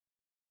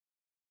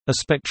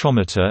A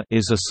spectrometer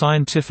is a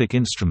scientific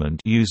instrument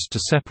used to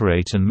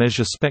separate and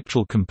measure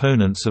spectral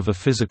components of a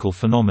physical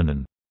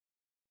phenomenon.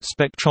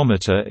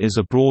 Spectrometer is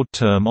a broad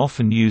term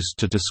often used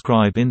to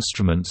describe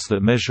instruments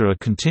that measure a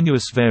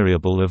continuous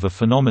variable of a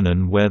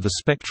phenomenon where the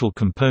spectral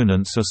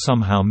components are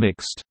somehow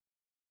mixed.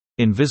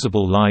 In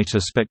visible light, a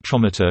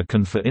spectrometer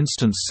can for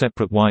instance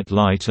separate white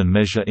light and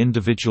measure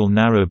individual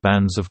narrow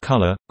bands of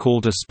color,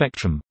 called a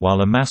spectrum,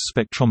 while a mass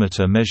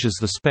spectrometer measures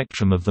the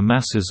spectrum of the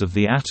masses of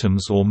the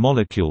atoms or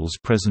molecules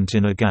present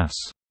in a gas.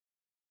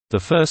 The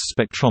first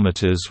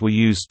spectrometers were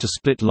used to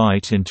split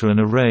light into an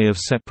array of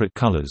separate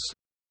colors.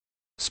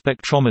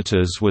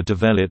 Spectrometers were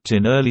developed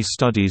in early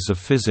studies of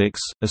physics,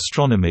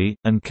 astronomy,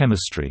 and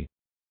chemistry.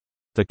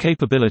 The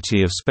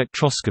capability of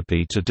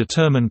spectroscopy to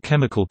determine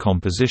chemical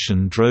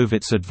composition drove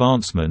its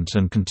advancement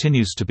and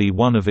continues to be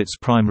one of its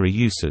primary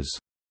uses.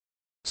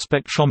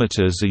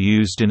 Spectrometers are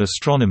used in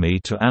astronomy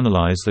to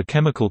analyze the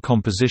chemical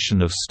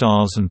composition of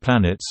stars and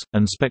planets,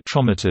 and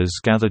spectrometers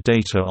gather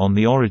data on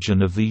the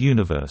origin of the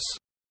universe.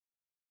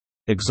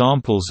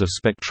 Examples of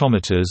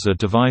spectrometers are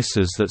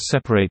devices that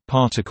separate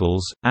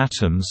particles,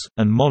 atoms,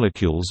 and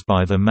molecules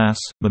by their mass,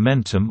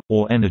 momentum,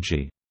 or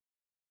energy.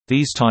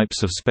 These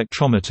types of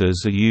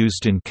spectrometers are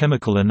used in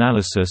chemical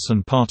analysis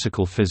and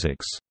particle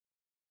physics.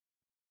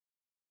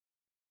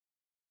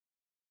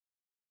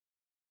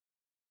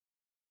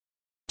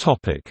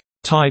 Topic: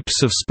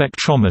 Types of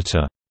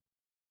spectrometer.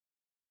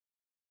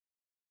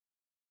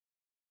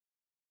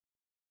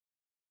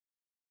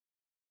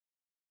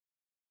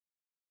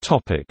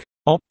 Topic: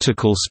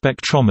 Optical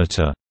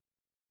spectrometer.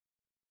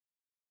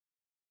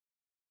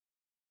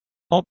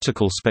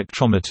 Optical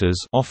spectrometers,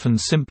 often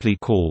simply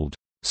called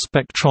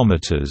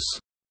spectrometers,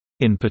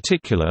 in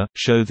particular,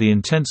 show the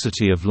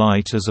intensity of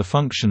light as a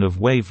function of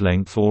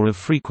wavelength or of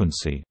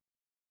frequency.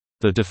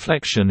 The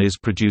deflection is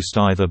produced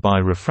either by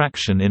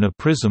refraction in a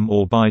prism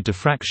or by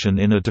diffraction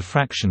in a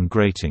diffraction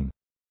grating.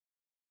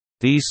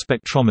 These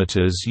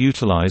spectrometers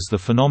utilize the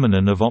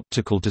phenomenon of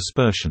optical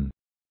dispersion.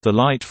 The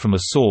light from a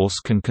source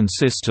can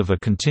consist of a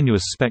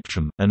continuous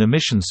spectrum, an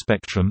emission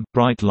spectrum,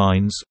 bright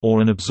lines,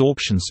 or an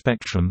absorption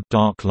spectrum,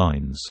 dark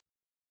lines.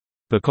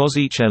 Because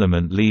each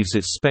element leaves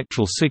its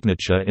spectral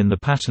signature in the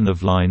pattern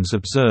of lines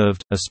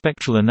observed, a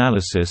spectral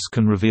analysis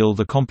can reveal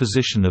the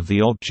composition of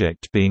the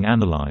object being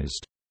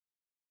analyzed.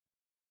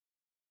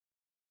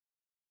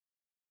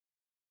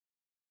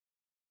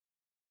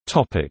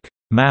 Topic: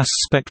 Mass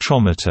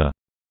spectrometer.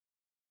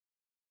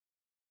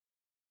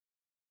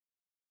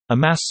 A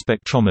mass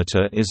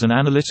spectrometer is an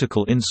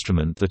analytical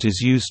instrument that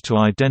is used to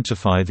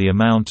identify the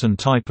amount and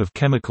type of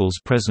chemicals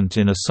present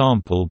in a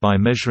sample by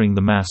measuring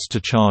the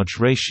mass-to-charge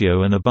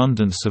ratio and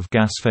abundance of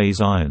gas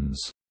phase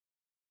ions.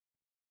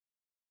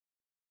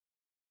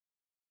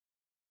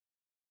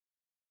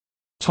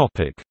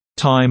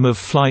 Time of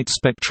flight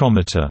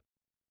spectrometer.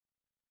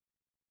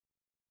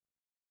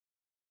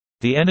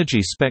 The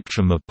energy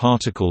spectrum of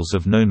particles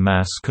of known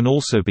mass can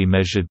also be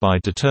measured by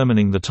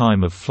determining the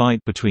time of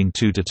flight between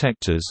two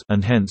detectors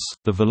and hence,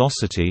 the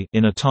velocity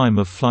in a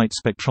time-of-flight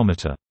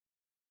spectrometer.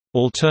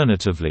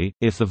 Alternatively,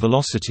 if the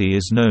velocity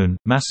is known,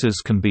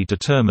 masses can be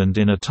determined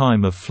in a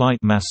time-of-flight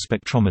mass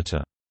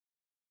spectrometer.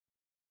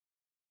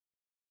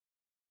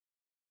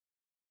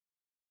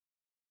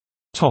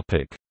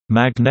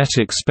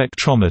 Magnetic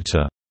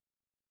spectrometer.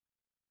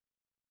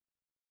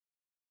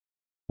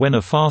 When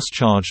a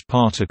fast-charged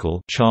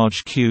particle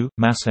charge q,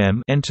 mass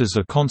m enters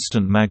a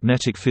constant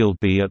magnetic field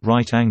B at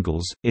right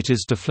angles, it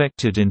is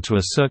deflected into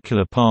a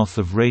circular path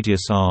of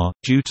radius r,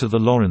 due to the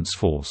Lorentz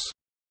force.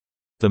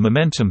 The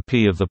momentum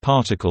p of the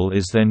particle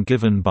is then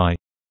given by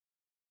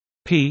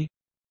p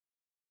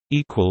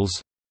equals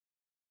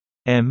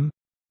m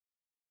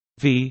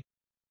v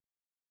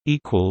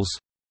equals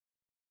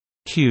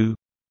q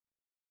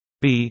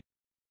b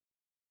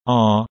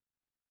r.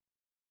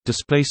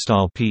 Display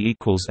style p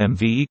equals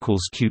mv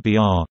equals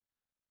qbr,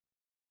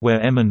 where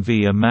m and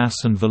v are mass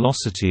and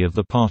velocity of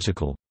the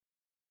particle.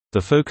 The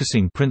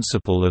focusing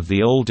principle of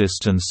the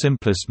oldest and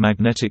simplest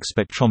magnetic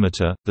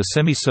spectrometer, the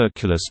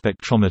semicircular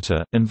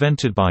spectrometer,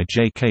 invented by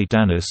J. K.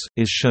 Danis,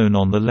 is shown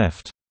on the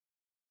left.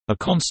 A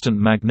constant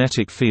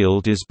magnetic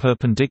field is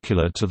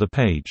perpendicular to the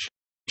page.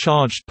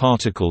 Charged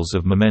particles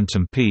of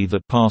momentum p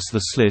that pass the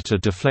slit are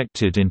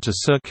deflected into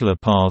circular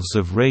paths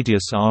of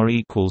radius r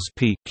equals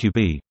p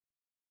qb.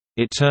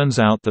 It turns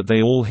out that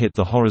they all hit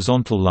the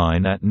horizontal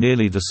line at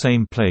nearly the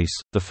same place,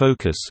 the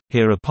focus.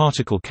 Here a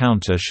particle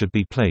counter should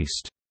be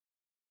placed.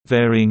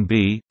 Varying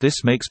B,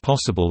 this makes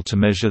possible to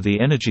measure the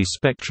energy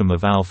spectrum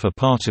of alpha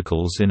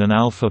particles in an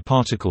alpha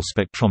particle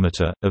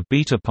spectrometer, of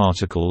beta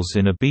particles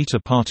in a beta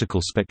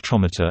particle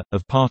spectrometer,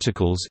 of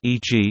particles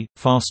e.g.,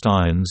 fast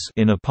ions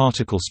in a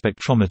particle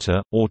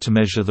spectrometer, or to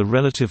measure the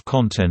relative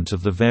content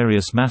of the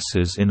various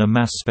masses in a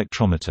mass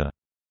spectrometer.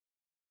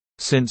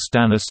 Since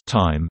Danis'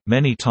 time,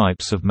 many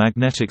types of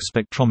magnetic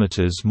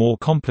spectrometers more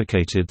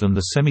complicated than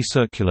the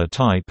semicircular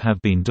type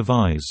have been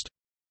devised.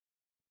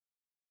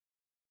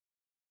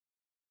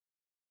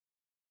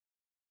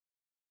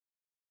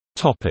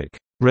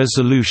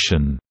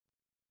 Resolution.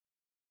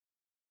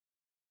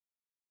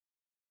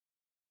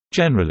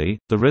 Generally,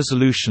 the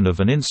resolution of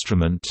an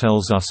instrument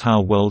tells us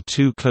how well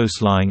two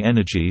close-lying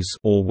energies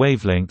or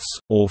wavelengths,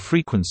 or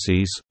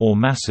frequencies, or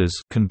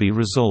masses can be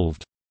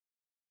resolved.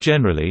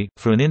 Generally,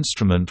 for an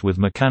instrument with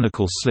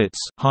mechanical slits,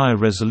 higher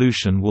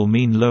resolution will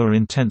mean lower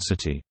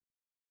intensity.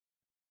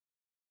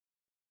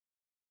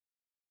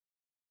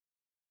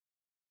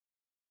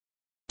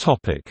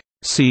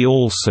 See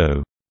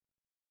also: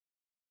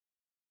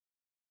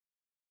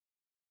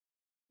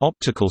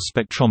 Optical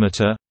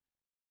spectrometer,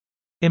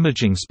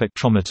 Imaging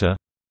spectrometer,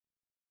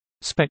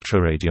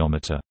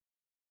 Spectroradiometer.